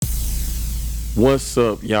What's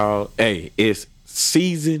up, y'all? Hey, it's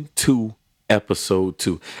season 2, episode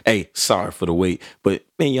 2. Hey, sorry for the wait, but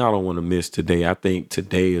man, y'all don't want to miss today. I think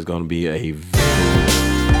today is going to be a very good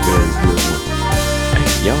one.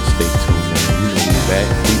 Hey, y'all stay tuned, man. You know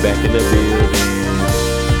we back in the building.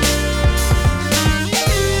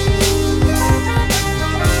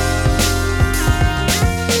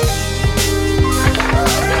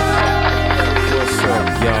 What's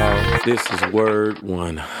up, y'all? This is Word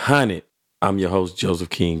 100. I'm your host, Joseph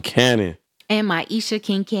King Cannon. And Maisha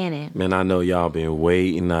King Cannon. Man, I know y'all been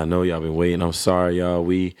waiting. I'm sorry, y'all.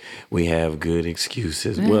 We have good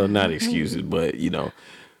excuses. Well, not excuses, but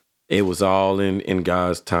it was all in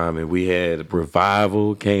God's time, and we had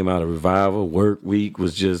revival. Came out of revival. Work week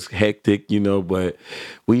was just hectic, but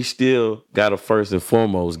we still got to first and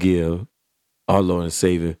foremost give our Lord and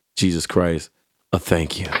Savior Jesus Christ a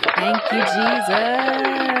thank you. Thank you, Jesus.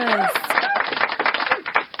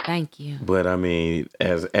 Thank you. But I mean,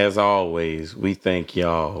 as always, we thank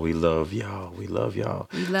y'all. We love y'all. We love y'all.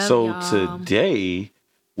 Today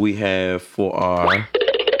we have for our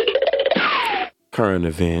current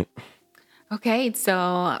event. Okay,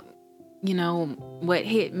 so what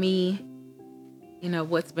hit me,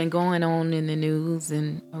 what's been going on in the news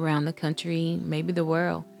and around the country, maybe the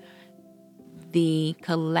world. The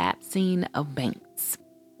collapsing of banks.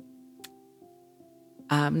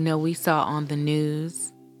 We saw on the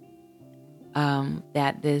news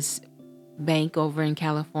that this bank over in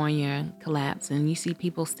California collapsed, and you see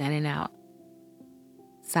people standing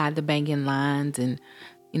outside the bank in lines and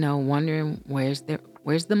wondering where's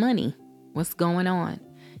the money, what's going on.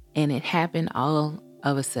 And it happened all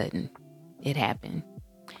of a sudden. It happened.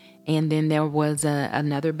 And then there was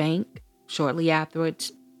another bank shortly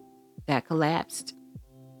afterwards that collapsed.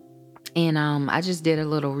 And I just did a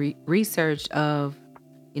little research of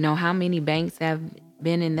how many banks have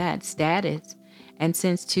been in that status. And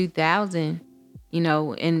since 2000,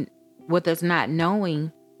 and with us not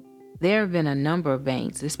knowing, there have been a number of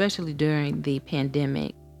banks, especially during the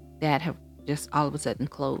pandemic, that have just all of a sudden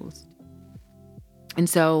closed. And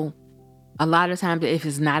so a lot of times, if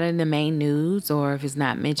it's not in the main news or if it's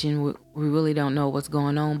not mentioned, we really don't know what's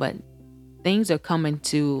going on. But things are coming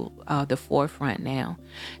to the forefront now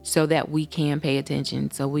so that we can pay attention,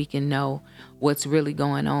 so we can know what's really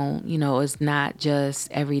going on. It's not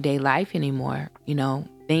just everyday life anymore.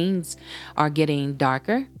 Things are getting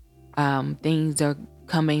darker. Things are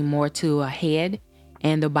coming more to a head,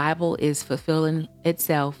 and the Bible is fulfilling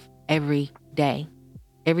itself every day.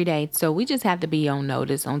 Every day. So we just have to be on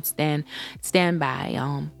notice, on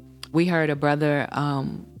standby. We heard a brother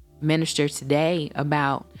minister today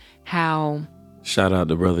about how, shout out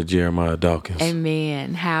to Brother Jeremiah Dawkins.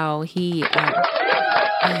 Amen. How he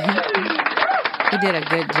he did a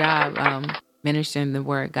good job ministering the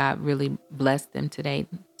word. God really blessed him today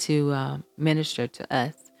to minister to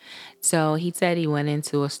us. So he said he went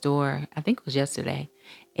into a store, I think it was yesterday,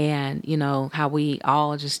 and how we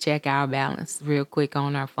all just check our balance real quick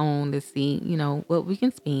on our phone to see what we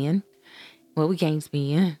can spend, what we can't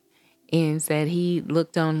spend. And said he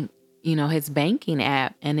looked on his banking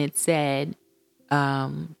app, and it said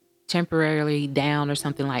temporarily down or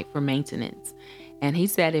something like for maintenance. And he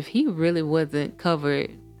said if he really wasn't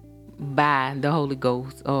covered by the Holy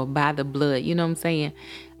Ghost or by the blood, you know what I'm saying?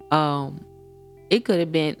 It could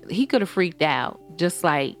have been, he could have freaked out, just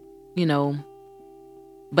like,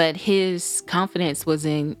 but his confidence was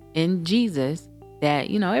in Jesus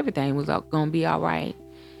that, everything was going to be all right.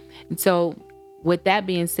 And so with that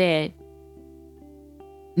being said,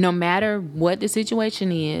 no matter what the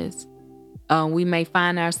situation is, we may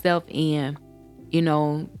find ourselves in,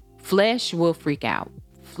 flesh will freak out.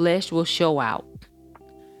 Flesh will show out.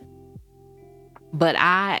 But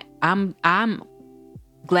I'm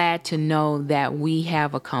glad to know that we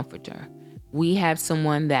have a comforter. We have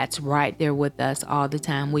someone that's right there with us all the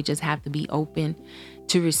time. We just have to be open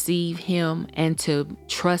to receive him and to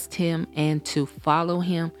trust him and to follow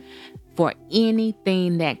him for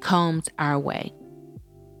anything that comes our way.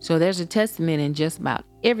 So there's a testament in just about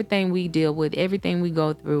everything we deal with, everything we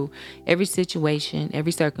go through, every situation,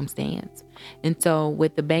 every circumstance. And so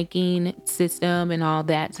with the banking system and all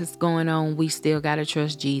that's going on, we still got to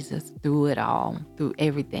trust Jesus through it all, through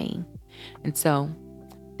everything. And so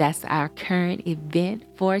that's our current event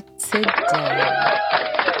for today.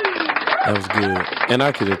 That was good. And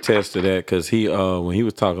I could attest to that because he, when he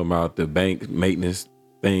was talking about the bank maintenance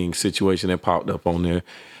situation that popped up on there,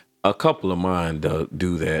 a couple of mine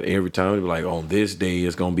do that every time. They be like, on this day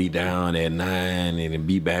it's gonna be down at 9 and then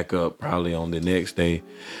be back up probably on the next day.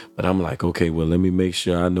 But I'm like, okay, well, let me make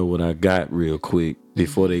sure I know what I got real quick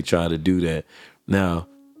before they try to do that. Now,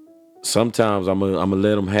 sometimes I'm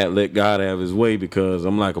gonna let God have his way, because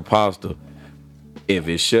I'm like Apostle. If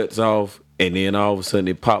it shuts off and then all of a sudden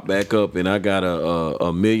it pop back up and I got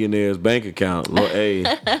a millionaire's bank account, Lord, hey,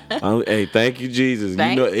 thank you, Jesus. You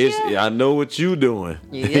know, Thank you. I know what you doing.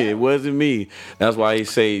 Yeah. It wasn't me. That's why he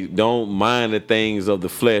say, don't mind the things of the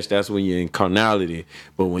flesh. That's when you're in carnality.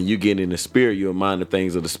 But when you get in the spirit, you'll mind the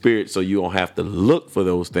things of the spirit, so you don't have to look for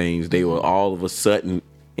those things. They were all of a sudden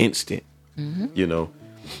instant, you know.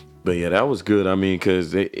 But yeah, that was good. I mean,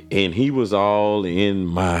 and he was all in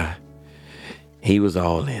my.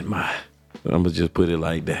 I'm gonna just put it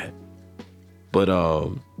like that. But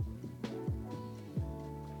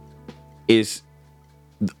it's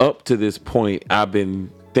up to this point I've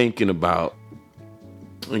been thinking about,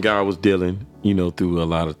 and God was dealing, through a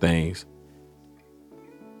lot of things.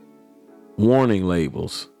 Warning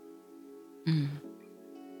labels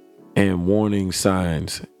and warning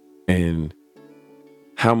signs, and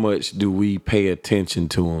how much do we pay attention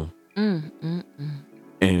to them?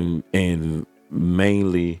 And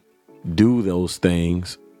mainly do those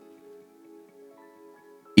things,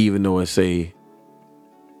 even though it's a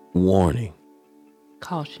warning.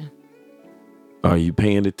 Caution. Are you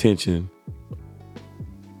paying attention,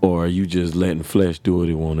 or are you just letting flesh do what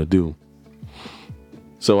it want to do?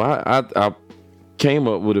 So I came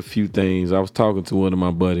up with a few things. I was talking to one of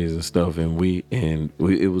my buddies and stuff, and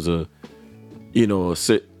it was a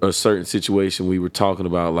certain situation we were talking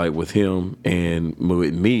about, like with him, and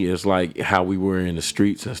with me, it's like how we were in the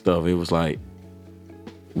streets and stuff. It was like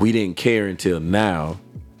we didn't care until now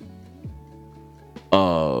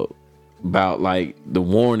about like the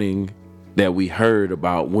warning that we heard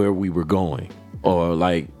about where we were going, or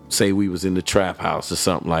like say we was in the trap house or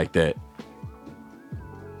something like that,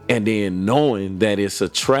 and then knowing that it's a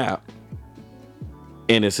trap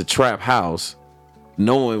and it's a trap house,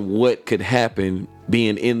 knowing what could happen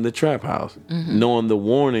being in the trap house, knowing the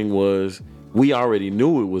warning was, we already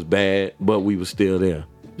knew it was bad, but we were still there.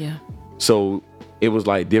 Yeah. So it was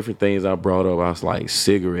like different things I brought up. I was like,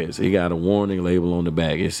 cigarettes, it got a warning label on the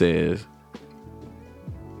back. It says,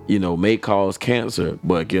 may cause cancer,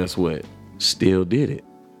 but guess what? Still did it.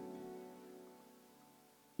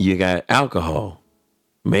 You got alcohol,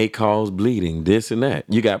 may cause bleeding, this and that.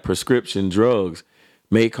 You got prescription drugs,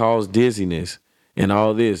 may cause dizziness, and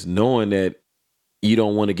all this, knowing that you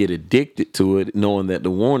don't want to get addicted to it, knowing that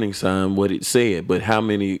the warning sign, what it said. But how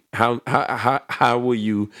will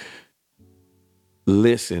you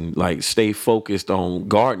listen, like stay focused on,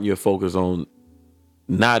 guarding your focus on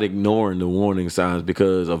not ignoring the warning signs,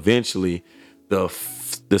 because eventually the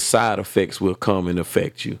side effects will come and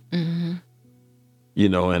affect you. And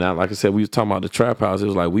like I said, we was talking about the trap house. It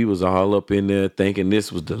was like we was all up in there thinking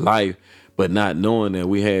this was the life, but not knowing that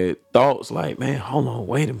we had thoughts like, man, hold on,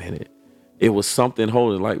 wait a minute. It was something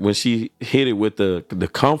holding, like when she hit it with the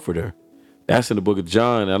comforter. That's in the book of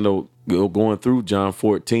John. I know going through John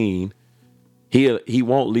 14, he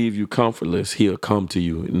won't leave you comfortless. He'll come to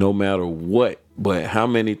you no matter what. But how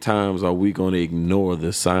many times are we going to ignore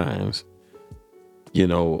the signs?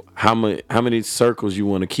 How many circles you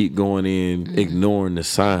want to keep going in, ignoring the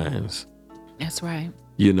signs? That's right.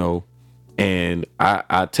 And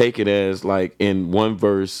I take it as like in one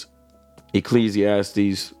verse,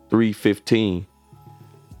 Ecclesiastes 3:15,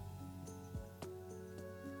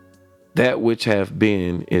 that which hath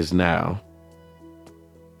been is now,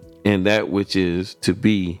 and that which is to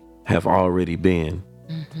be have already been.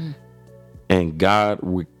 And God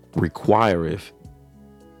requireth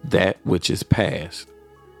that which is past.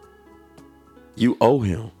 You owe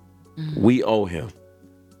him. We owe him.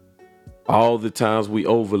 All the times we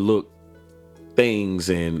overlook things,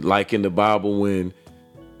 and like in the Bible when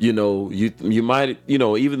you might,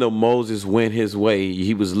 even though Moses went his way,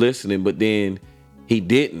 he was listening, but then he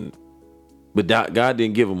didn't. But God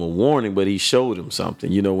didn't give him a warning, but he showed him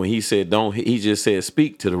something. When he said don't, he just said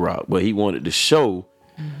speak to the rock, but he wanted to show,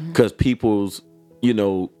 because people's,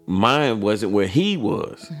 mind wasn't where he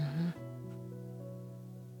was.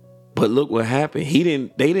 But look what happened.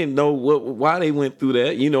 They didn't know why they went through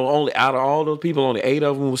that. Only out of all those people, only 8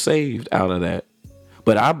 of them were saved out of that.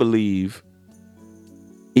 But I believe,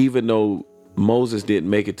 even though Moses didn't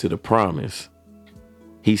make it to the promise,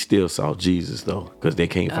 he still saw Jesus though, because they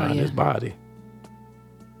can't find his body.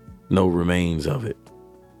 No remains of it.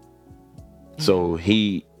 So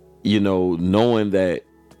he, knowing that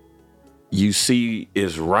you see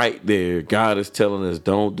is right there, God is telling us,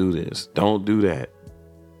 don't do this, don't do that.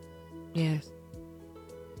 Yes.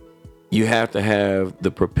 You have to have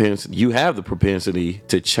the propensity. You have the propensity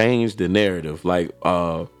to change the narrative. Like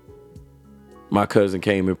my cousin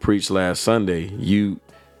came and preached last Sunday.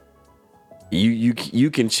 You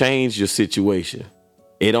can change your situation.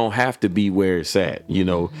 It don't have to be where it's at,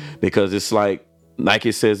 because it's like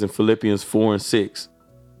it says in Philippians 4:6,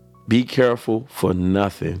 be careful for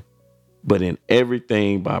nothing, but in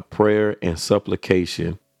everything by prayer and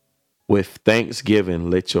supplication with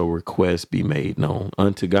thanksgiving, let your requests be made known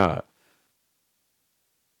unto God.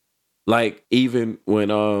 Like even when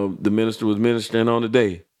the minister was ministering on the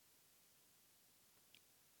day,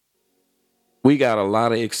 we got a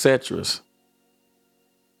lot of etceteras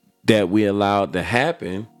that we allowed to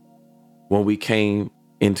happen when we came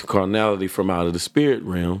into carnality from out of the spirit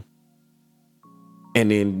realm,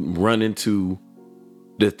 and then run into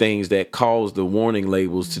the things that cause the warning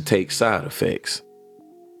labels to take side effects.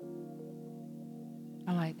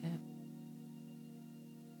 I like that.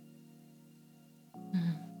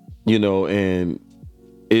 And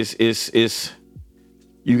it's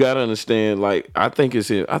you got to understand, like, I think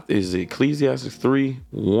it's Ecclesiastes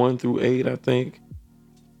 3:1-8, I think,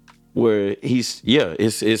 where it's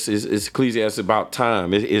Ecclesiastes about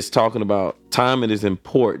time. It's talking about time. It is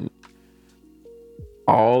important.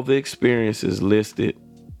 All the experiences listed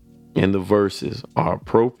in the verses are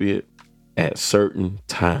appropriate at certain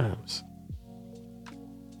times.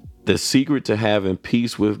 The secret to having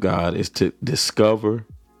peace with God is to discover,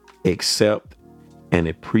 accept, and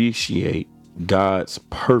appreciate God's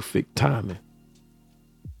perfect timing.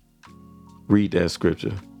 Read that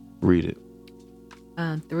scripture. Read it.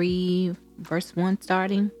 3 verse 1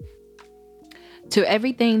 starting. To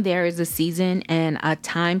everything there is a season and a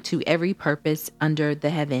time to every purpose under the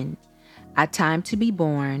heaven. A time to be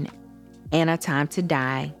born and a time to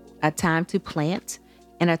die. A time to plant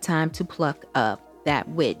and a time to pluck up that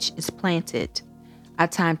which is planted. A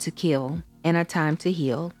time to kill and a time to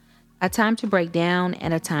heal. A time to break down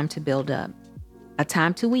and a time to build up. A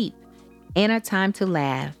time to weep and a time to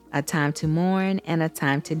laugh. A time to mourn and a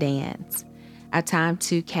time to dance. A time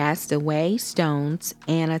to cast away stones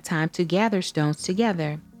and a time to gather stones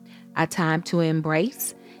together. A time to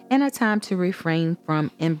embrace and a time to refrain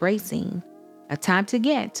from embracing. A time to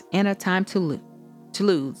get and a time to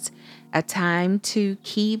lose. A time to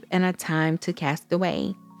keep and a time to cast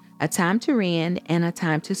away. A time to rend and a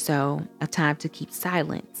time to sow. A time to keep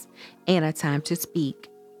silence and a time to speak.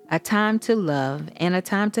 A time to love and a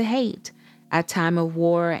time to hate. A time of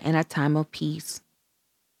war and a time of peace.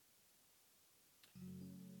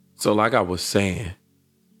 So like I was saying,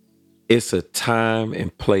 it's a time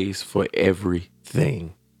and place for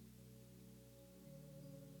everything.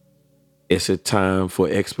 It's a time for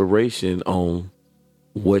exploration on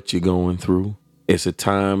what you're going through. It's a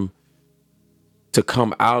time to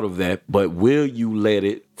come out of that, but will you let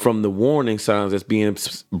it, from the warning signs that's being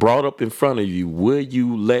brought up in front of you, will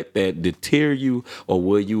you let that deter you, or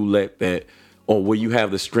will you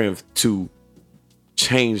have the strength to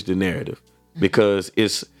change the narrative? Because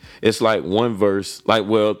it's like one verse,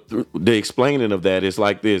 the explaining of that is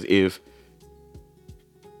like this: if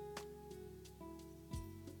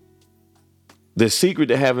the secret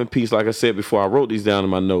to having peace, like I said before, I wrote these down in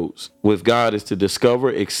my notes, with God is to discover,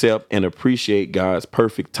 accept, and appreciate God's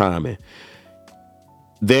perfect timing.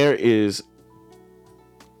 There is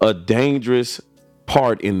a dangerous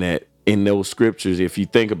part in those scriptures, if you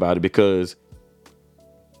think about it, because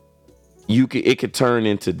it could turn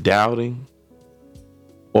into doubting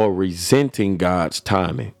or resenting God's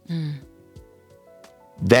timing.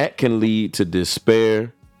 That can lead to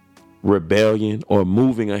despair, rebellion, or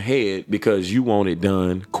moving ahead because you want it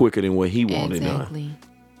done quicker than what he wanted done.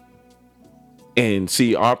 And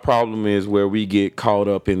see, our problem is where we get caught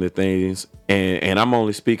up in the things, and I'm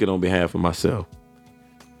only speaking on behalf of myself.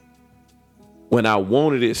 When I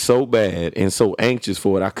wanted it so bad and so anxious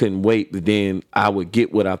for it, I couldn't wait, but then I would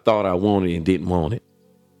get what I thought I wanted and didn't want it.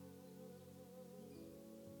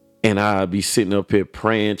 And I'd be sitting up here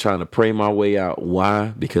praying, trying to pray my way out.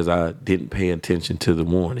 Why? Because I didn't pay attention to the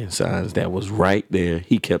warning signs that was right there.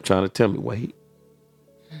 He kept trying to tell me, wait,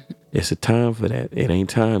 it's a time for that. It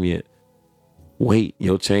ain't time yet. Wait,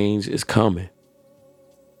 your change is coming.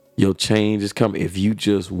 Your change is coming. If you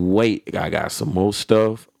just wait, I got some more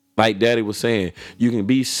stuff. Like Daddy was saying, you can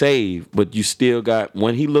be saved, but you still got,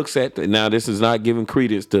 when he looks at now, this is not giving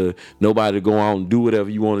credence to nobody to go out and do whatever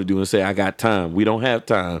you want to do and say, I got time. We don't have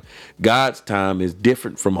time. God's time is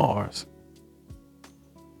different from ours.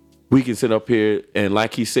 We can sit up here and,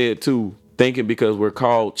 like he said too, thinking because we're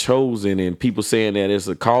called chosen and people saying that it's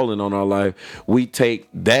a calling on our life, we take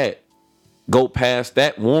that, go past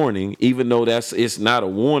that warning, even though it's not a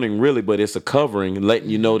warning really, but it's a covering, letting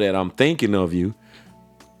you know that I'm thinking of you.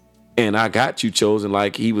 And I got you chosen,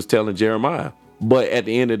 like he was telling Jeremiah. But at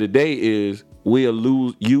the end of the day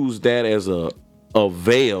we'll use that as a a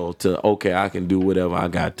veil to, okay, I can do whatever I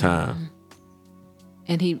got time.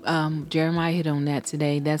 And Jeremiah hit on that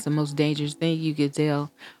today. That's the most dangerous thing you could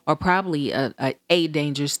tell, or probably a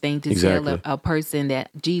dangerous thing to tell Exactly. a person that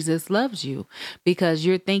Jesus loves you, because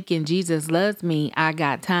you're thinking Jesus loves me. I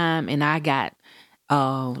got time and I got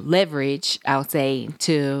leverage, I'll say,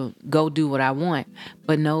 to go do what I want.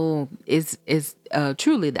 But no, it's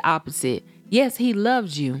truly the opposite. Yes, he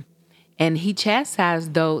loves you, and he chastises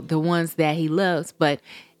though the ones that he loves, but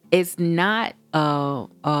it's not a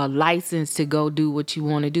license to go do what you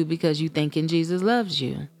want to do because you thinking Jesus loves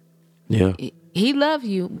you. Yeah. He loves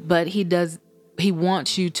you, but he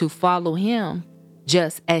wants you to follow him.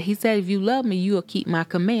 Just as he said, if you love me, you will keep my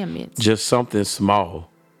commandments. Just something small.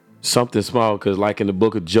 Something small, because like in the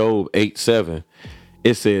book of Job 8:7,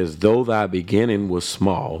 it says, though thy beginning was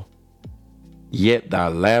small, yet thy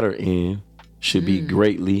latter end should be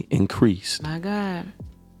greatly increased. My God.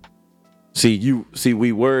 See,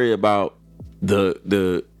 we worry about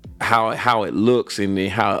the how it looks, and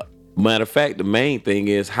then how, matter of fact, the main thing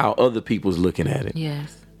is how other people's looking at it.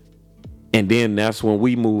 Yes. And then that's when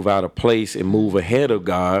we move out of place and move ahead of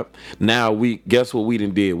God. Now guess what we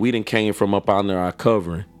done did? We done came from up under our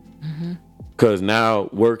covering. Because now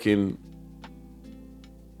working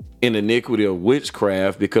in iniquity of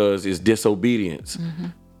witchcraft, because it's disobedience.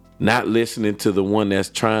 Not listening to the one that's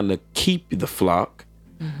trying to keep the flock.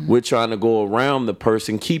 We're trying to go around the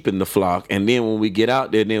person keeping the flock. And then when we get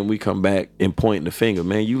out there, then we come back and point the finger.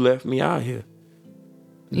 Man, you left me out here.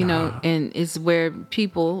 You know, and it's where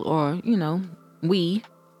people, or,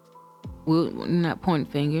 we'll not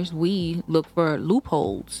point fingers. We look for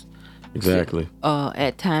loopholes. Exactly.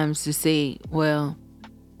 At times to say, well,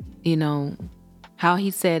 how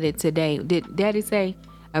he said it today. Did Daddy say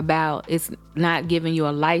about it's not giving you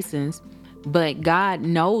a license, but God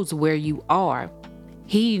knows where you are.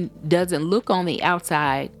 He doesn't look on the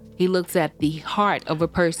outside. He looks at the heart of a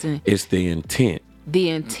person. It's the intent. The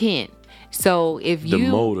intent. So if the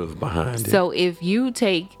motive behind it. So if you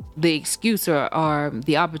take the excuse or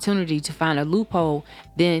the opportunity to find a loophole,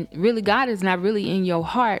 then really God is not really in your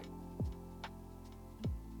heart.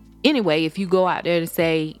 Anyway, if you go out there to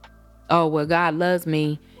say, oh, well, God loves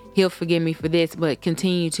me, he'll forgive me for this, but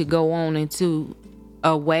continue to go on into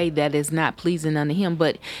a way that is not pleasing unto him.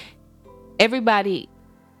 But everybody,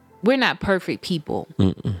 we're not perfect people.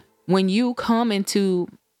 When you come into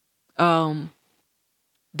the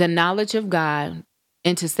knowledge of God,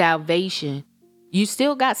 into salvation, you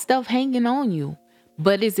still got stuff hanging on you,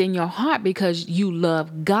 but it's in your heart because you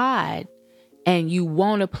love God and you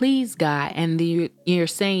want to please God. And you're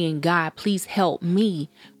saying, God, please help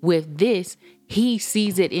me with this. He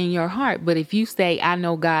sees it in your heart. But if you say, I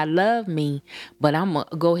know God love me, but I'm going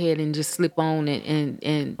to go ahead and just slip on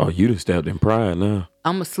and oh, you just stepped in pride now.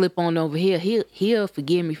 I'm going to slip on over here. He'll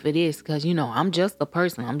forgive me for this because, I'm just a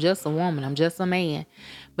person. I'm just a woman. I'm just a man.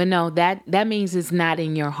 But no, that means it's not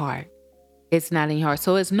in your heart. It's not in your heart.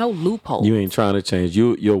 So it's no loophole. You ain't trying to change.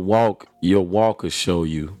 Your walk will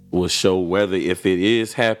show whether if it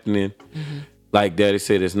is happening. Like Daddy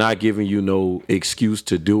said, it's not giving you no excuse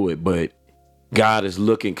to do it, but God is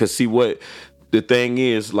looking. Because see what the thing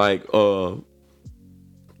is, like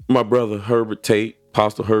my brother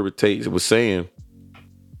Apostle Herbert Tate was saying,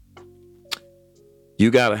 you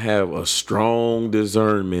got to have a strong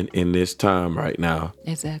discernment in this time right now.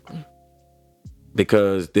 Exactly.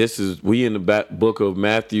 Because we in the book of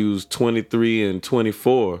Matthew 23 and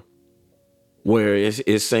 24, where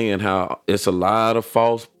it's saying how it's a lot of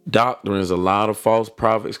false doctrines, a lot of false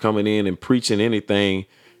prophets coming in and preaching anything,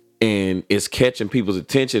 and it's catching people's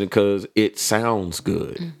attention because it sounds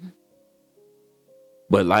good.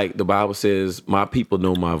 But like the Bible says, my people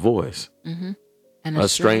know my voice. And a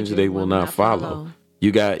stranger they will not follow.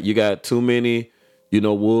 You got too many,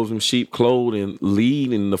 wolves in sheep clothing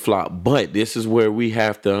leading the flock. But this is where we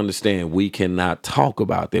have to understand we cannot talk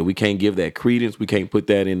about that. We can't give that credence. We can't put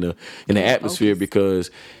that in the atmosphere, because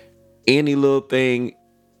any little thing,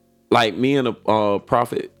 like me and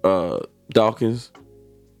Prophet Dawkins,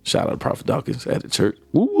 shout out to Prophet Dawkins at the church.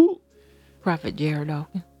 Woo woo. Prophet Gerald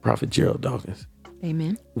Dawkins. Prophet Gerald Dawkins.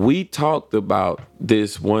 Amen. We talked about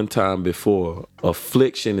this one time before.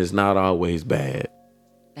 Affliction is not always bad.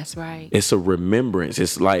 That's right. It's a remembrance.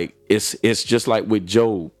 It's like it's just like with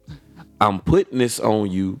Job. I'm putting this on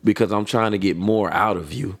you because I'm trying to get more out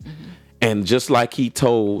of you. And just like he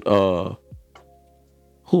told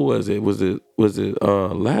who was it? Was it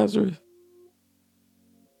Lazarus?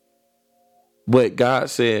 But God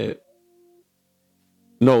said,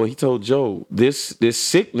 no, he told Job, this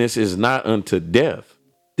sickness is not unto death.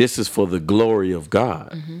 This is for the glory of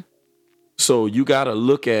God. So you got to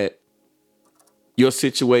look at your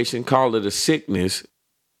situation, call it a sickness,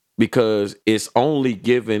 because it's only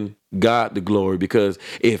giving God the glory. Because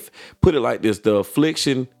if, put it like this, the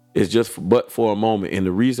affliction is just but for a moment. And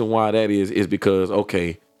the reason why that is because,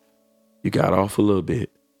 okay, you got off a little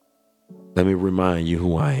bit. Let me remind you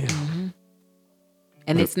who I am. Mm-hmm.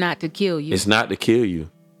 And it's not to kill you. It's not to kill you.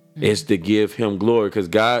 Mm-hmm. It's to give him glory, because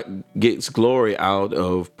God gets glory out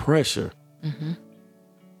of pressure, mm-hmm.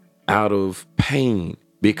 out of pain,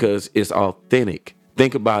 because it's authentic.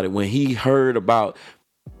 Think about it. When he heard about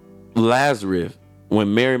Lazarus,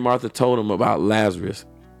 when Mary Martha told him about Lazarus,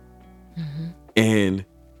 mm-hmm. and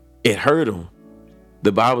it hurt him,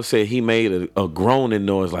 the Bible said he made a groaning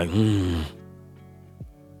noise like,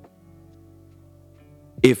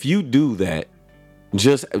 If you do that,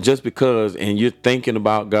 just because, and you're thinking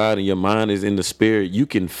about God and your mind is in the spirit, you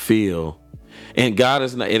can feel. And God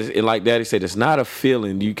is not, like Daddy said, it's not a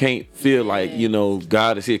feeling. You can't feel like,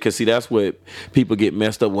 God is here. Because see, that's what people get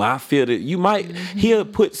messed up. Well, I feel that you might, mm-hmm. he'll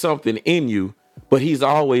put something in you, but he's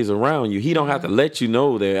always around you. He don't have to let you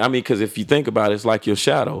know that. I mean, because if you think about it, it's like your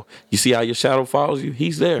shadow. You see how your shadow follows you?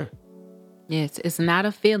 He's there. Yes, it's not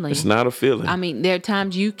a feeling. It's not a feeling. I mean, there are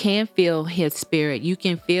times you can feel his spirit. You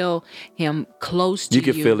can feel him close to you.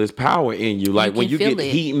 You can feel his power in you. Like when you get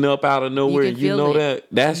heating up out of nowhere, and you know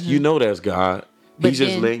that's mm-hmm. That's God. He's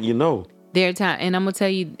just letting you know. There are times, and I'm gonna tell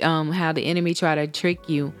you how the enemy try to trick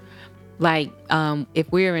you. Like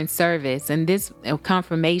if we're in service, and this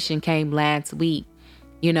confirmation came last week,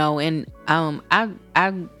 and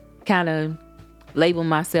I kind of label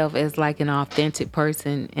myself as like an authentic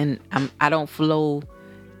person, and I don't flow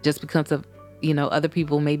just because of other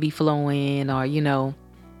people may be flowing, or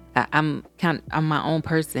I'm my own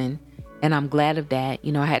person, and I'm glad of that.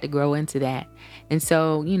 I had to grow into that, and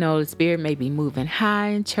so the spirit may be moving high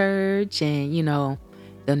in church, and the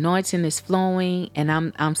anointing is flowing, and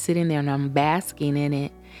I'm sitting there and I'm basking in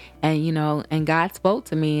it. And, and God spoke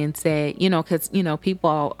to me and said, because,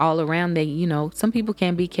 people all around, they, some people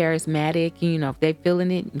can be charismatic, if they're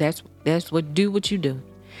feeling it, that's what you do.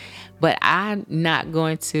 But I'm not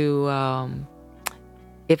going to,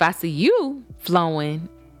 if I see you flowing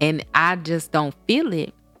and I just don't feel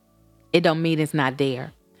it, it don't mean it's not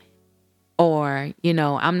there. Or,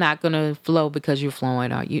 I'm not going to flow because you're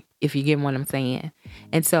flowing, or if you get what I'm saying.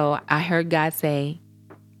 And so I heard God say,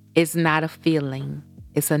 it's not a feeling.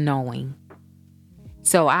 It's a knowing.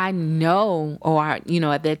 So I know, or,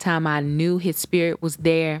 at that time I knew his spirit was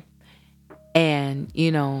there. And,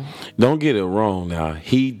 Don't get it wrong now.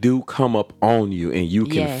 He do come up on you, and you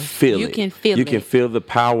can feel it. You can feel it. You can feel the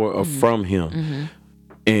power of from him,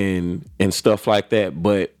 mm-hmm. and stuff like that.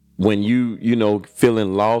 But when you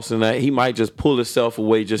feeling lost and that, he might just pull himself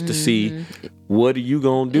away just to see, what are you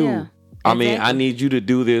going to do? Yeah. I mean, I need you to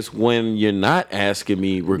do this when you're not asking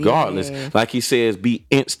me, regardless. Yeah. Like he says, be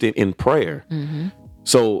instant in prayer. Mm-hmm.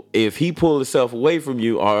 So if he pulls himself away from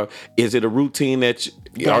you, or is it a routine that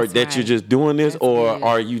you're just doing this, or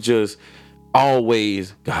are you just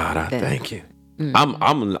always, God, I thank you.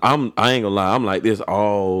 Mm-hmm. I ain't gonna lie, I'm like this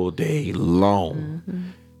all day long. Mm-hmm.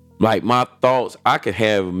 Like my thoughts, I could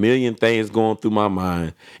have a million things going through my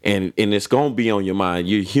mind, and it's gonna be on your mind.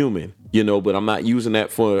 You're human. But I'm not using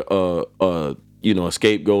that for a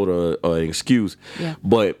scapegoat or an excuse. Yeah.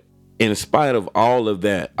 But in spite of all of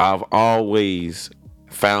that, I've always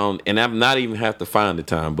found, and I've not even have to find the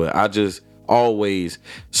time, but I just always,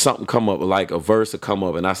 something come up, like a verse will come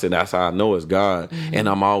up, and I said, that's how I know it's God. Mm-hmm. And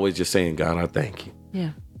I'm always just saying, God, I thank you.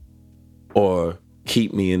 Yeah. Or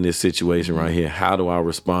keep me in this situation right here. How do I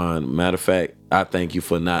respond? Matter of fact, I thank you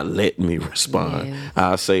for not letting me respond. Yes.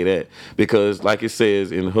 I'll say that, because like it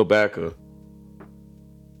says in Habakkuk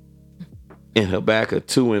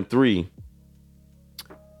 2:3,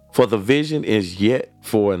 for the vision is yet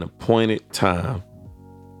for an appointed time,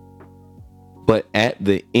 but at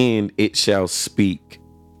the end it shall speak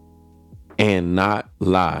and not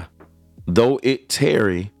lie. Though it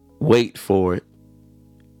tarry, wait for it,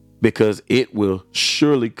 because it will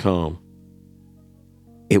surely come.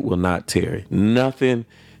 It will not tarry. Nothing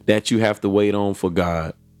that you have to wait on for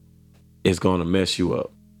God is going to mess you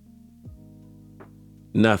up.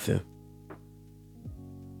 Nothing.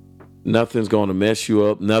 Nothing's going to mess you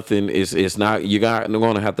up. Nothing is. It's not. You're not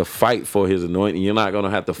going to have to fight for his anointing. You're not going to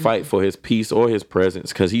have to fight for his peace or his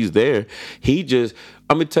presence, because he's there. I'm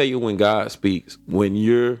going to tell you, when God speaks, when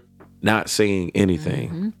you're not saying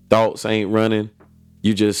anything, thoughts ain't running,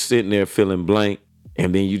 you just sitting there feeling blank,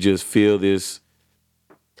 and then you just feel this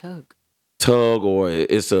tug, or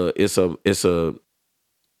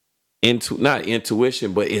not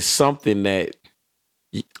intuition, but it's something that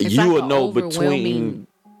you will know between,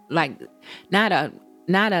 like not a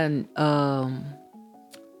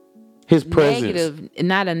His presence. negative,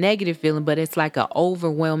 not a negative feeling, but it's like an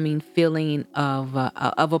overwhelming feeling of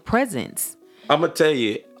a presence I'm gonna tell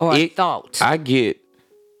you, or a thought. I get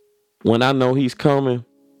when I know he's coming.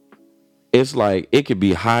 It's like it could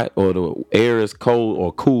be hot or the air is cold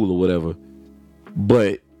or cool or whatever,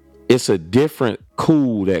 but it's a different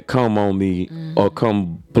cool that come on me or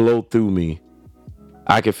come blow through me.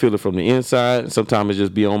 I can feel it from the inside. Sometimes it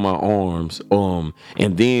just be on my arms.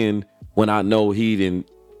 And then when I know he didn't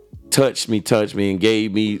touch me and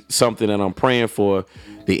gave me something that I'm praying for,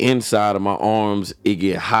 the inside of my arms, it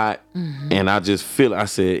get hot. And I just feel it. I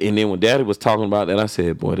said, and then when Daddy was talking about that, I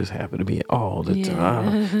said, boy, this happened to me all the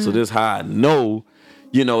time. So this how I know,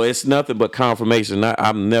 it's nothing but confirmation.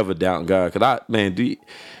 I'm never doubting God. Cause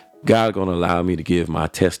God gonna allow me to give my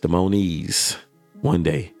testimonies one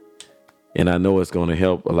day. And I know it's gonna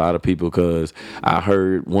help a lot of people, because I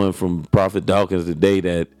heard one from Prophet Dawkins today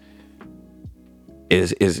that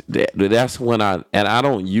that's when I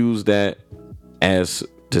don't use that as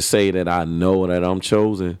to say that I know that I'm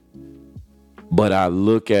chosen, but I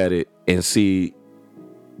look at it and see,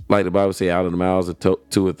 like the Bible say, out of the mouths of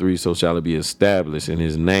two or three, so shall it be established in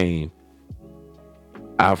his name.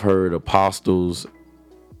 I've heard apostles,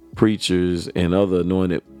 preachers, and other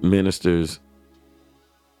anointed ministers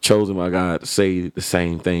chosen by God to say the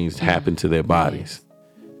same things happen to their bodies.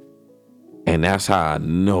 And that's how I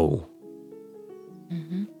know.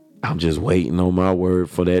 I'm just waiting on my word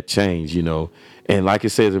for that change, And like it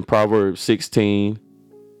says in Proverbs 16,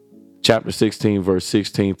 chapter 16, verse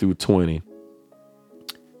 16 through 20,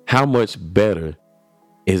 how much better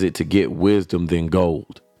is it to get wisdom than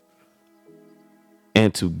gold,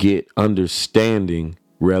 and to get understanding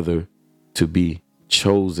rather to be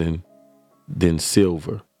chosen than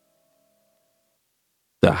silver.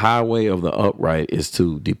 The highway of the upright is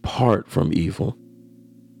to depart from evil.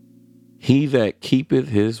 He that keepeth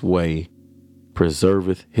his way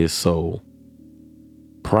preserveth his soul.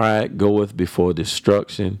 Pride goeth before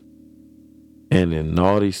destruction, and a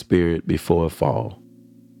naughty spirit before a fall.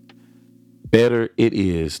 Better it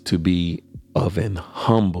is to be of an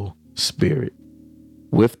humble spirit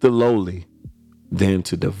with the lowly than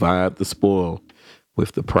to divide the spoil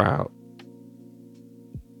with the proud.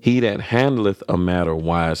 He that handleth a matter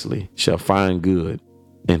wisely shall find good,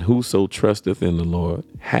 and whoso trusteth in the Lord,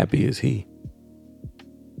 happy is he.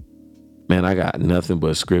 Man, I got nothing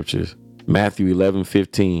but scriptures. Matthew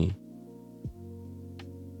 11:15.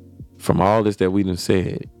 From all this that we done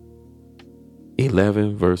said,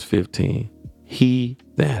 11 verse 15. He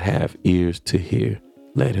that have ears to hear,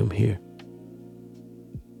 let him hear.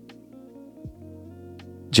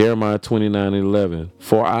 Jeremiah 29:11.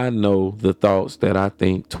 For I know the thoughts that I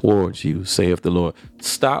think towards you, saith the Lord.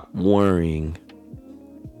 Stop worrying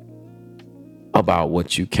about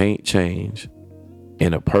what you can't change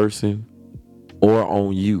in a person or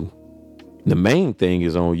on you. The main thing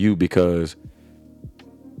is on you, because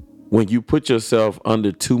when you put yourself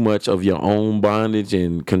under too much of your own bondage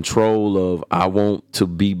and control of, I want to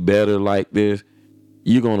be better like this,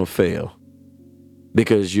 you're going to fail,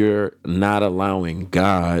 because you're not allowing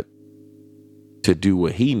God to do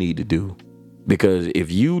what he need to do. Because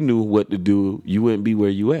if you knew what to do, you wouldn't be where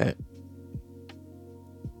you at.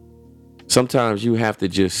 Sometimes you have to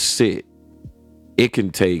just sit. It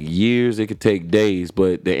can take years, it could take days,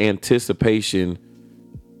 but the anticipation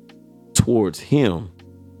towards him,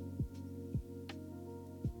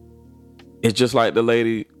 it's just like the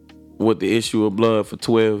lady with the issue of blood for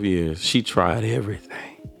 12 years. She tried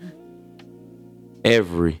everything.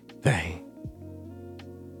 Everything.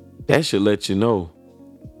 That should let you know.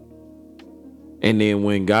 And then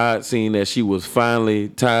when God seen that she was finally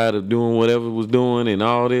tired of doing whatever was doing and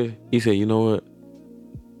all this, he said, you know what?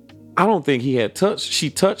 I don't think she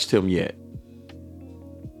touched him yet.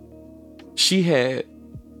 She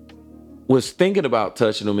was thinking about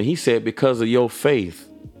touching him, and he said, because of your faith,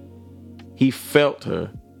 he felt her.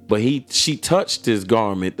 But she touched his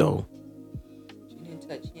garment though. She didn't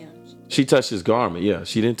touch him. She touched his garment. Yeah,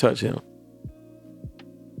 she didn't touch him.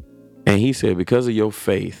 And he said, because of your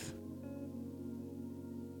faith,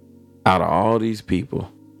 out of all these people,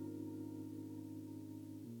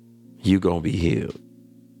 you gonna be healed.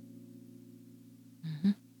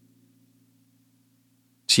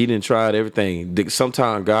 She didn't try everything.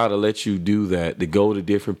 Sometimes God will let you do that, to go to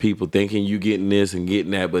different people thinking you getting this and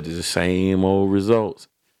getting that, but it's the same old results.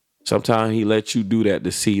 Sometimes he lets you do that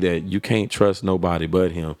to see that you can't trust nobody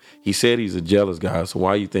but him. He said he's a jealous God, so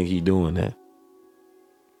why you think he's doing that?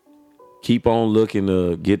 Keep on looking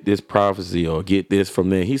to get this prophecy or get this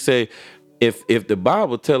from there. He said, if the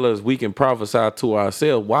Bible tell us we can prophesy to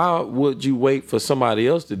ourselves, why would you wait for somebody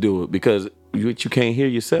else to do it? Because you can't hear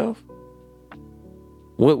yourself?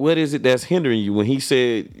 What is it that's hindering you? When he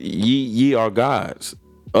said, ye are gods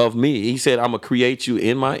of me, he said, I'm gonna create you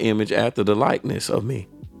in my image after the likeness of me.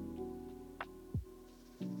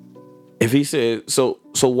 If he said so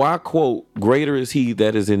why quote, greater is he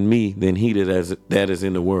that is in me than he that is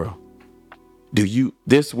in the world?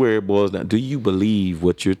 This is where it boils down. Do you believe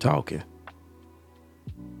what you're talking?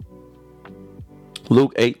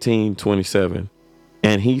 Luke 18:27.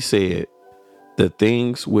 And he said, the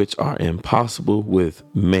things which are impossible with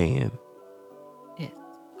man Yes.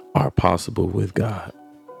 are possible with God.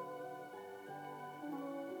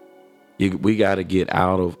 We got to get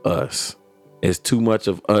out of us. It's too much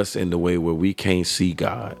of us in the way where we can't see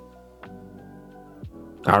God.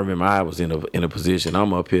 I remember I was in a position.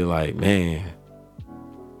 I'm up here like, man,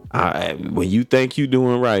 when you think you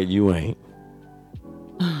doing right, you ain't.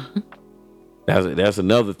 That's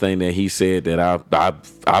another thing that he said that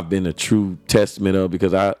I've been a true testament of,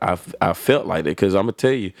 because I felt like it. Because I'm gonna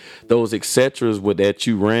tell you, those etceteras with that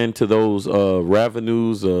you ran to those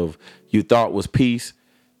revenues of you thought was peace,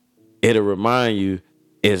 it'll remind you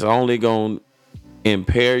it's only gonna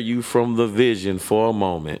impair you from the vision for a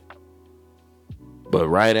moment, but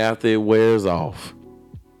right after it wears off,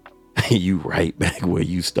 you right back where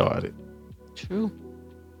you started. True.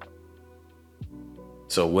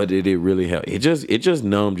 So what did it really help? It just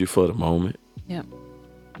numbed you for the moment. Yep.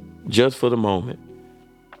 Just for the moment.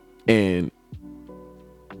 And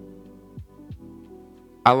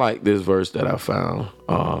I like this verse that I found.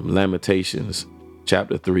 Lamentations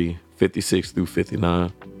chapter 3, 56 through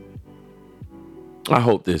 59. I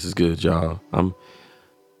hope this is good, y'all.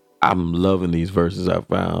 I'm loving these verses I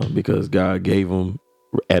found because God gave them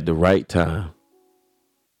at the right time.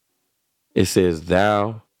 It says,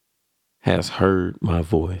 thou hast heard my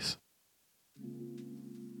voice.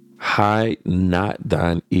 Hide not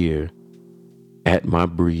thine ear at my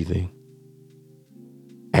breathing,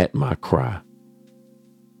 at my cry.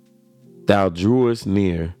 Thou drewest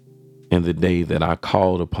near in the day that I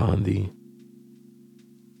called upon thee.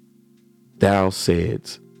 Thou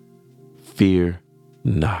saidst, fear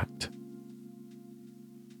not.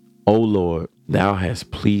 O Lord, thou hast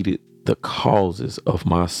pleaded the causes of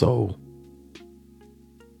my soul.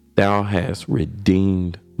 Thou hast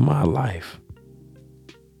redeemed my life.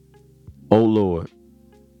 O Lord,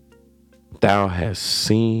 thou hast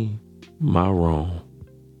seen my wrong.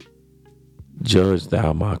 Judge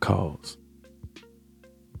thou my cause.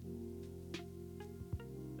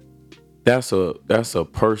 That's a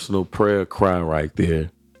personal prayer cry right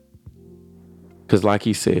there. Because like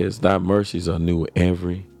he says, thy mercies are new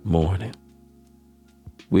every morning.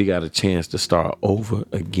 We got a chance to start over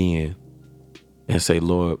again and say,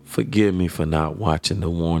 Lord, forgive me for not watching the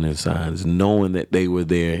warning signs, knowing that they were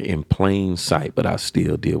there in plain sight, but I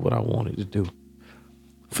still did what I wanted to do.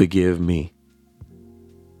 Forgive me.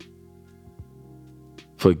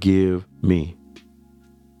 Forgive me.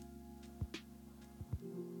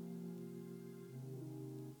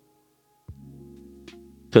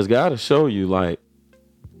 Because God will show you, like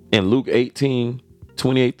in Luke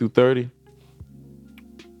 18:28 through 30.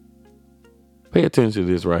 Pay attention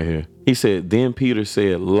to this right here. He said, then Peter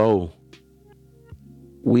said, lo,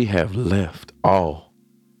 we have left all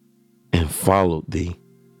and followed thee.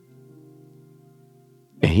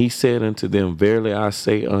 And he said unto them, verily I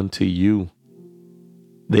say unto you,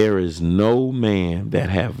 there is no man that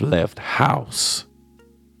have left house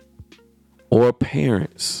or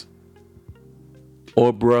parents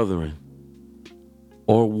or brethren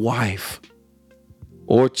or wife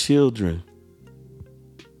or children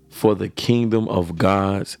for the kingdom of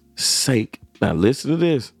God's sake. Now listen to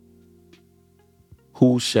this.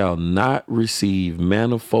 Who shall not receive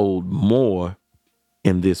manifold more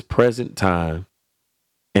in this present time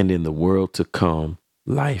and in the world to come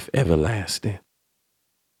life everlasting.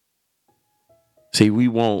 See, we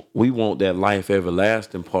want that life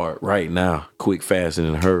everlasting part right now, quick, fast, and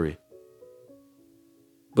in a hurry.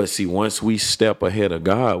 But see, once we step ahead of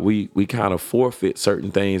God, we kind of forfeit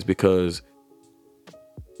certain things because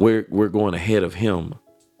we're going ahead of him.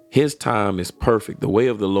 His time is perfect. The way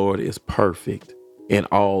of the Lord is perfect in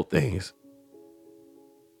all things.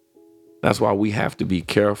 That's why we have to be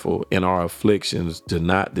careful in our afflictions to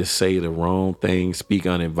not to say the wrong things, speak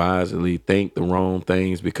unadvisedly, think the wrong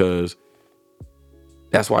things, because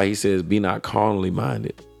that's why he says, be not carnally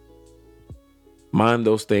minded. Mind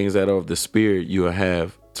those things that are of the spirit, you will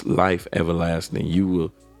have life everlasting.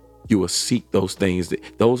 You will seek those things.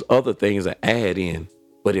 Those other things are add in.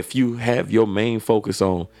 But if you have your main focus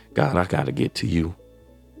on, God, I got to get to you.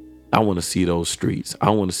 I want to see those streets.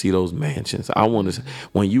 I want to see those mansions.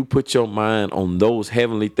 When you put your mind on those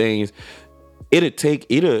heavenly things,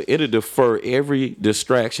 it'll defer every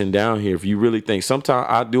distraction down here if you really think. Sometimes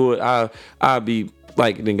I do it. I be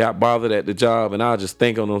like then got bothered at the job and I just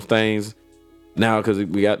think on those things now because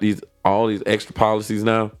we got all these extra policies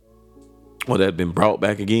now. Well, that been brought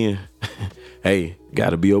back again. Hey,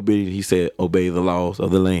 gotta be obedient. He said, obey the laws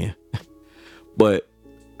of the land. But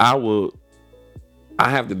I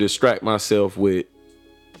have to distract myself with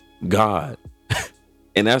God.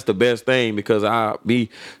 And that's the best thing because I be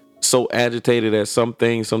so agitated at some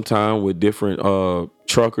things sometime with different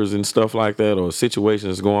truckers and stuff like that or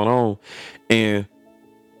situations going on. And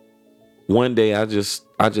one day I just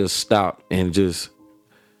stopped and just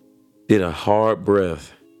did a hard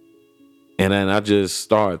breath. And then I just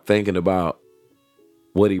started thinking about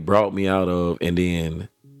what he brought me out of and then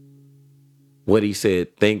what he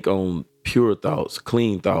said, think on pure thoughts,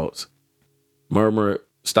 clean thoughts,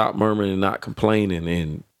 stop murmuring and not complaining.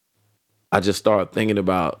 And I just started thinking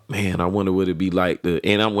about, man, I wonder what it'd be like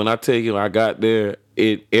when I tell you I got there,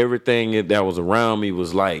 everything that was around me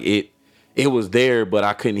was like it was there, but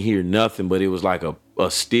I couldn't hear nothing, but it was like a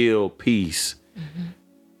still peace. Mm-hmm.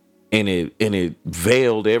 And it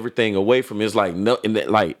veiled everything away from me. It's like nothing that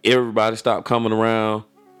like everybody stopped coming around.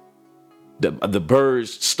 The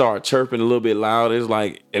birds start chirping a little bit loud. It was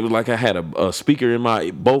like I had a speaker in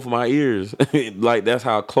both of my ears. Like that's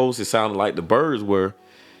how close it sounded like the birds were.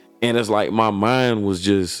 And it's like my mind was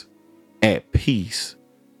just at peace.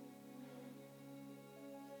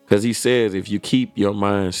 Because he says, if you keep your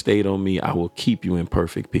mind stayed on me, I will keep you in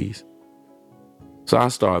perfect peace. So I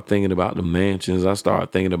started thinking about the mansions. I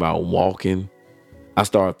started thinking about walking. I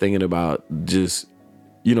started thinking about just,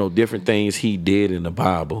 different things he did in the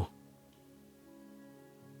Bible.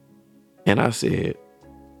 And I said,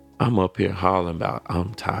 I'm up here hollering about,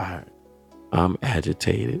 I'm tired. I'm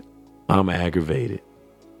agitated. I'm aggravated.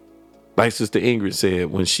 Like Sister Ingrid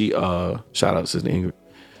said when she, shout out Sister Ingrid,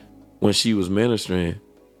 when she was ministering.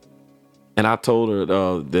 And I told her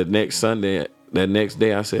the next Sunday, that next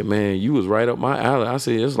day, I said, man, you was right up my alley. I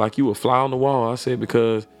said, it's like you were fly on the wall. I said,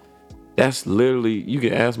 because that's literally, you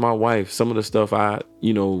can ask my wife some of the stuff I,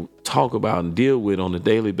 talk about and deal with on a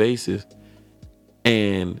daily basis.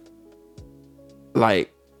 And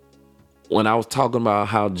like when I was talking about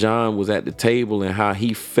how John was at the table and how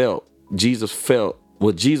he felt, Jesus felt,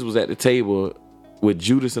 Jesus was at the table with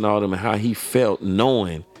Judas and all them and how he felt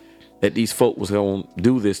knowing that these folk was going to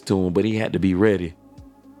do this to him, but he had to be ready.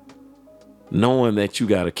 Knowing that you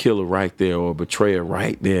got a killer right there or a betrayer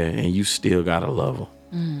right there and you still got to love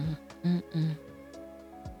them.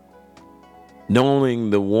 Knowing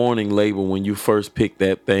the warning label when you first picked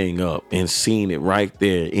that thing up and seeing it right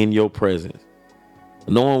there in your presence.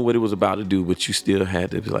 Knowing what it was about to do, but you still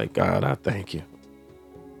had to be like, God, I thank you.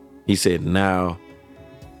 He said, now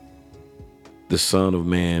the Son of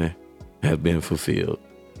Man has been fulfilled.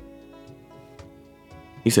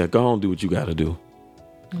 He said, go on, do what you got to do.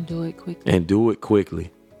 And do it quickly.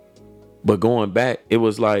 But going back, it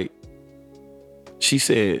was like, she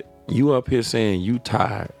said, you up here saying you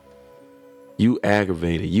tired, you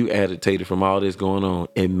aggravated, you agitated from all this going on.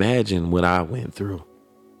 Imagine what I went through.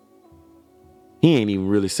 He ain't even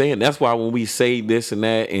really saying. That's why when we say this and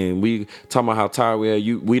that and we talk about how tired we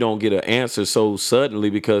are, we don't get an answer so suddenly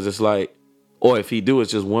because it's like, or if he do,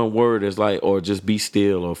 it's just one word. It's like, or just be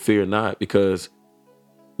still or fear not, because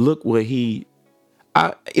look what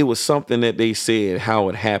it was something that they said how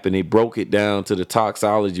it happened. They broke it down to the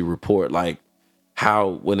toxicology report, like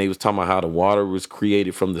how when they was talking about how the water was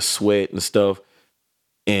created from the sweat and stuff,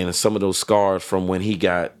 and some of those scars from when he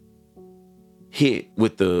got hit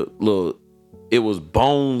with it was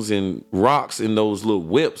bones and rocks in those little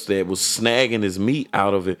whips that was snagging his meat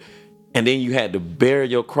out of it. And then you had to bear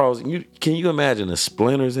your cross. Can you imagine the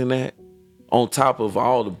splinters in that on top of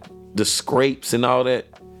all the scrapes and all that?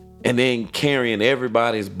 And then carrying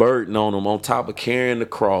everybody's burden on them on top of carrying the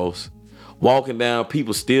cross, walking down,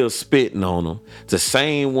 people still spitting on them. The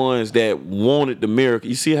same ones that wanted the miracle.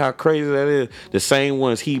 You see how crazy that is? The same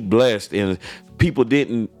ones he blessed and people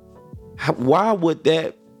didn't. Why would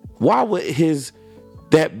that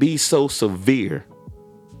be so severe?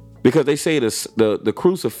 Because they say the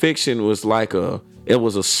crucifixion was it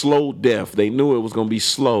was a slow death. They knew it was going to be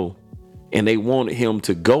slow and they wanted him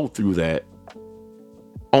to go through that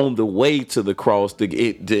on the way to the cross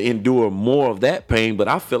to endure more of that pain. But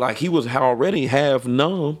I feel like he was already half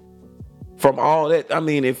numb from all that. I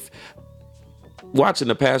mean, if watching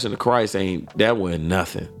the Passion of Christ that wasn't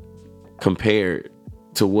nothing compared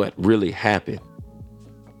to what really happened.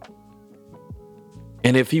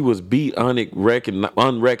 And if he was beat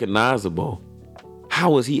unrecognizable, how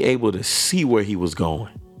was he able to see where he was going?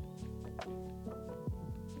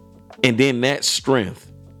 And then that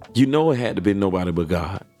strength, you know, it had to be nobody but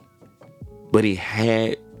God. But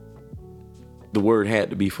the word had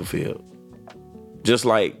to be fulfilled. Just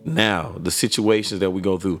like now, the situations that we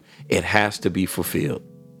go through, it has to be fulfilled.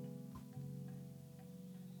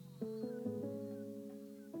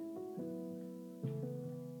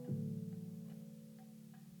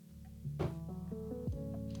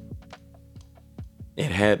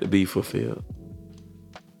 It had to be fulfilled.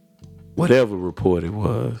 Whatever report it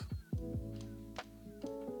was.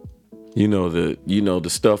 The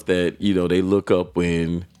stuff that, they look up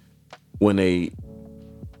when they,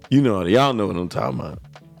 y'all know what I'm talking about.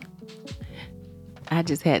 I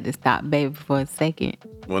just had to stop baby for a second.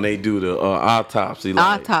 When they do the autopsy.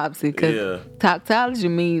 Autopsy, because toxicology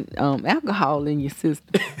means alcohol in your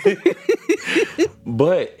system.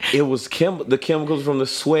 But it was the chemicals from the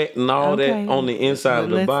sweat and all that on the inside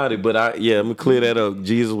of the body. But let me clear that up.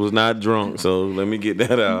 Jesus was not drunk, so let me get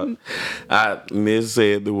that out. I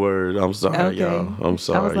missaid the word. I'm sorry, y'all. I'm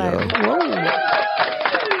sorry, y'all.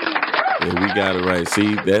 Yeah, we got it right.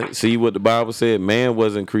 See what the Bible said? Man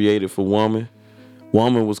wasn't created for woman.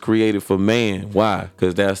 Woman was created for man. Why?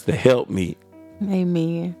 Because that's the helpmeet.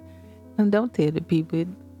 Amen. And don't tell the people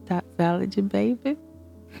toxicology, baby.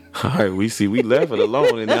 All right, we left it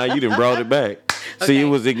alone, and now you done brought it back. Okay. See, it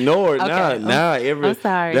was ignored. Okay. Now I'm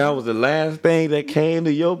sorry. That was the last thing that came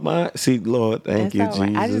to your mind. See, Lord, thank you, Jesus.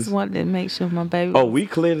 Right. I just wanted to make sure my baby. We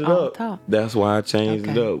cleared it up. Top. That's why I changed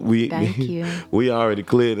it up. Thank you. We already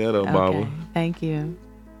cleared that up, Baba. Thank you.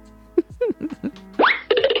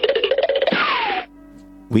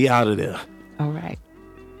 We out of there. All right.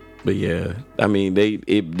 But yeah, I mean,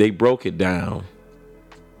 they broke it down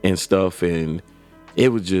and stuff, and it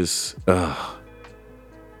was just,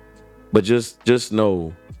 but just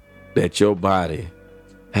know that your body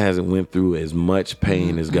hasn't went through as much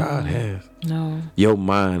pain as God has. No. Your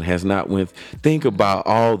mind has not think about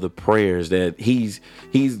all the prayers that he's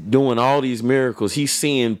doing, all these miracles. He's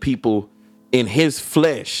seeing people in his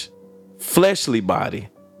fleshly body,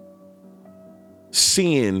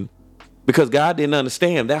 seeing, because God didn't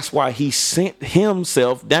understand. That's why he sent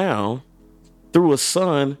himself down through a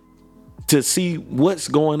son to see what's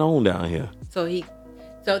going on down here. So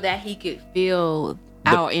that he could feel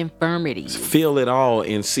our infirmities. Feel it all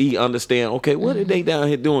and understand, okay, what are they down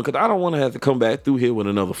here doing? Because I don't want to have to come back through here with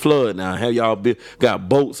another flood now. Have y'all got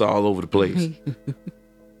boats all over the place.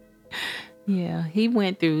 Yeah, he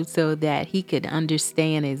went through so that he could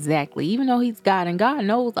understand exactly, even though he's God and God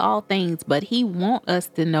knows all things, but he wants us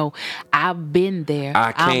to know, I've been there.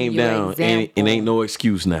 I came down and ain't no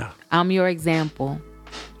excuse now. I'm your example.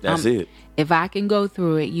 That's it. If I can go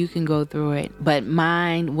through it, you can go through it. But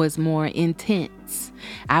mine was more intense.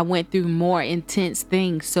 I went through more intense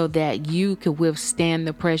things so that you could withstand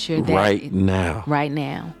the pressure right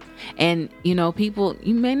now. And, people,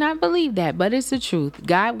 you may not believe that, but it's the truth.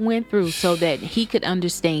 God went through so that he could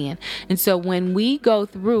understand. And so when we go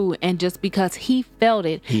through, and just because he felt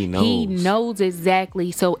it, he knows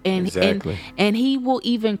exactly. So, and he will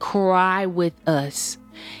even cry with us,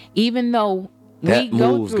 even though that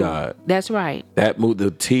moves God. That's right. That move the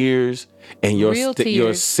tears and your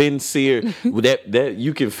sincere that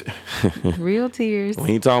you can real tears. We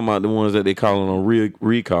ain't talking about the ones that they calling on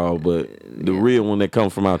recall, but the real one that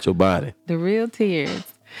comes from out your body. The real tears,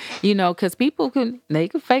 because people can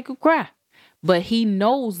fake a cry, but he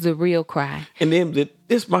knows the real cry. And then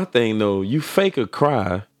this my thing though. You fake a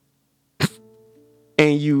cry,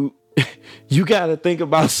 and you got to think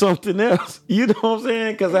about something else. You know what I'm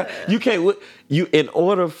saying? Because you can't. In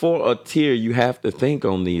order for a tear, you have to think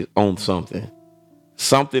on something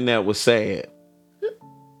that was sad.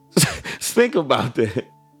 Think about that.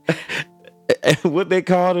 What they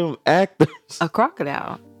call them actors? A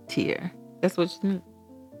crocodile tear. That's what you mean.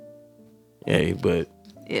 Hey, but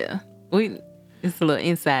yeah, it's a little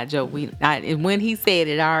inside joke. And when he said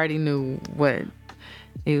it, I already knew what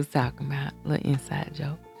he was talking about. A little inside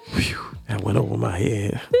joke. Whew, that went over my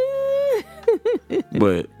head.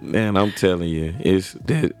 But man, I'm telling you, it's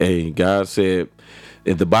that. God said,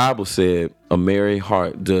 if the Bible said, a merry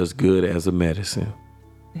heart does good as a medicine.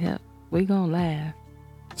 Yeah, we gonna laugh.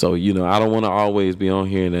 So I don't want to always be on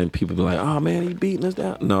here and then people be like, "Oh man, he beating us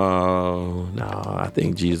down." No. I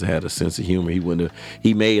think Jesus had a sense of humor.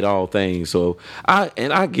 He made all things. So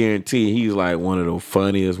I guarantee he's like one of the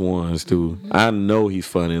funniest ones too. Mm-hmm. I know he's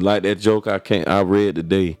funny. Like that joke I read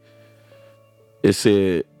today. It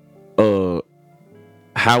said,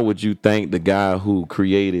 how would you thank the guy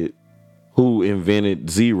who invented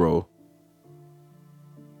zero?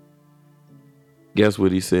 Guess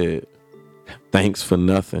what he said? Thanks for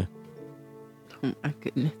nothing. Oh my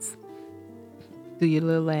goodness. Do your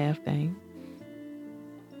little laugh thing.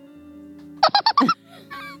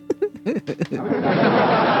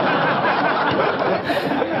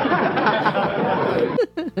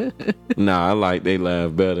 Nah, I like they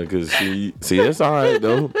laugh better because see, that's all right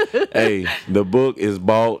though. Hey, the book is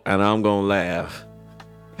bought and I'm gonna laugh.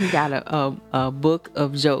 He got a book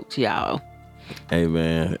of jokes, y'all. Hey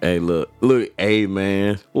man, hey look, hey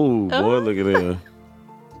man. Ooh boy, look at him.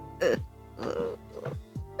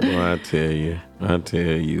 Well, I tell you.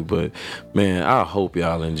 But man, I hope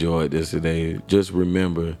y'all enjoyed this today. Just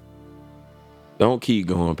remember, don't keep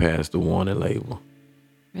going past the warning label.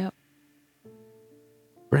 Yep.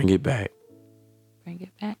 Bring it back. Bring it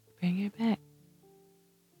back. Bring it back.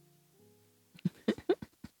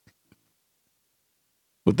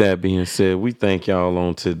 With that being said, we thank y'all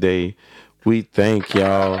on today. We thank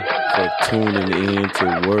y'all for tuning in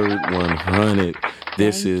to Word 100.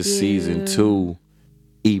 This is season 2,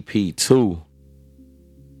 EP 2.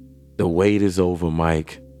 The wait is over,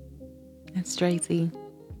 Mike. That's Tracy.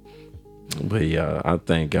 But yeah, I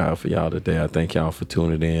thank God for y'all today. I thank y'all for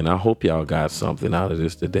tuning in. I hope y'all got something out of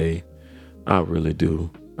this today. I really do.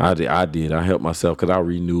 I did. I helped myself because I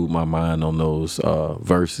renewed my mind on those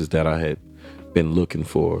verses that I had been looking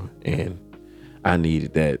for, and I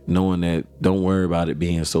needed that, knowing that don't worry about it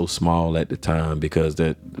being so small at the time, because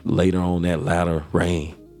that later on, that latter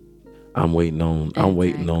rain, I'm waiting on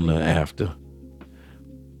the after,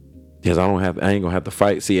 because I ain't gonna have to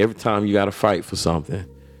fight. See, every time you got to fight for something,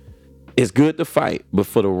 it's good to fight, but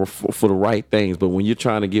for the right things. But when you're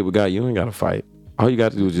trying to get with God, you ain't got to fight. All you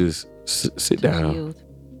got to do is just sit down,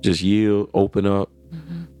 just yield, open up,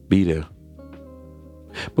 be there.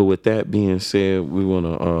 But with that being said, we want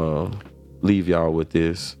to leave y'all with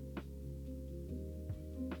this.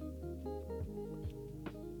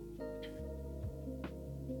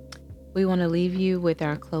 We want to leave you with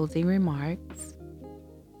our closing remarks.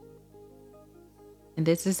 And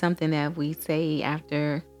this is something that we say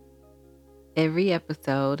after every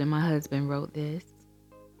episode, and my husband wrote this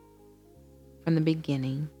from the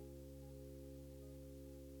beginning.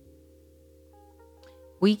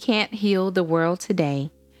 We can't heal the world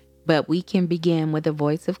today, but we can begin with a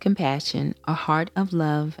voice of compassion, a heart of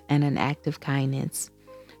love, and an act of kindness.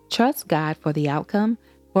 Trust God for the outcome,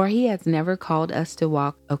 for He has never called us to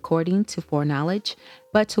walk according to foreknowledge,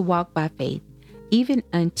 but to walk by faith, even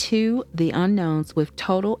unto the unknowns, with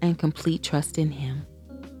total and complete trust in Him.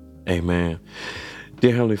 Amen.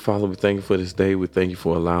 Dear Heavenly Father, we thank you for this day. We thank you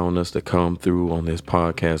for allowing us to come through on this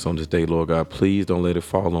podcast on this day, Lord God. Please don't let it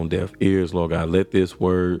fall on deaf ears, Lord God. Let this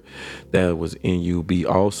word that was in you be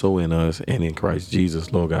also in us and in Christ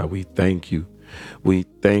Jesus, Lord God. We thank you. We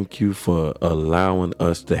thank you for allowing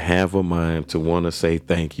us to have a mind to want to say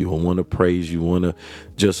thank you and want to praise you, want to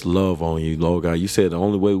just love on you, Lord God. You said the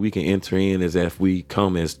only way we can enter in is if we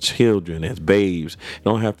come as children, as babes. It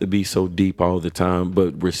don't have to be so deep all the time,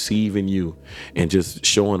 but receiving you and just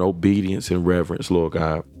showing obedience and reverence, Lord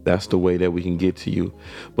God. That's the way that we can get to you.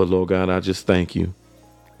 But Lord God, I just thank you.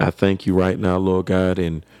 I thank you right now, Lord God,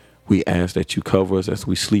 and we ask that you cover us as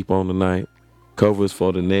we sleep on the night. Cover us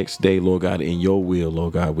for the next day, Lord God, in your will,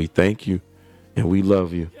 Lord God. We thank you and we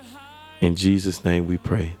love you. In Jesus' name we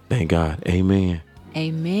pray. Thank God. Amen.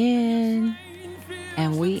 Amen.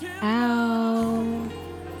 And we out.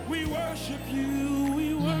 We worship you.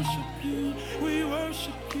 We worship you. We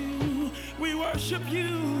worship you. We worship you.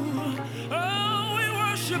 Oh, we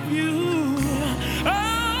worship you.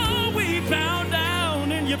 Oh, we bow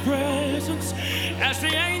down in your presence as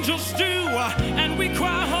the angels do, and we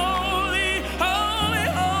cry, holy, holy,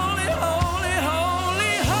 holy, holy,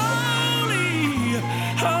 holy, holy,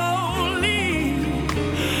 holy,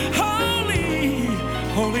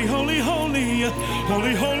 holy, holy, holy,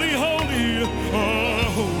 holy, holy, holy, holy,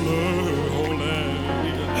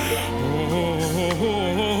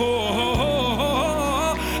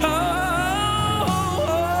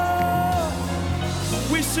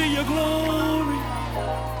 we see your glory.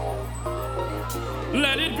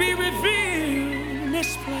 Let it be revealed in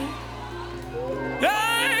this place.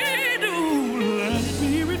 Hey, do let it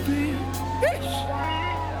be revealed.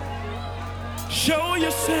 Show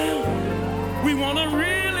yourself. We want to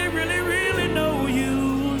really, really, really know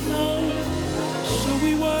you, Lord. So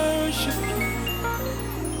we worship you.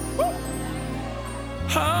 Woo.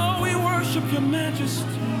 How we worship your majesty,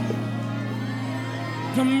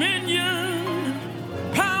 dominion,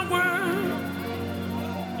 power.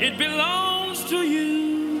 It belongs to you.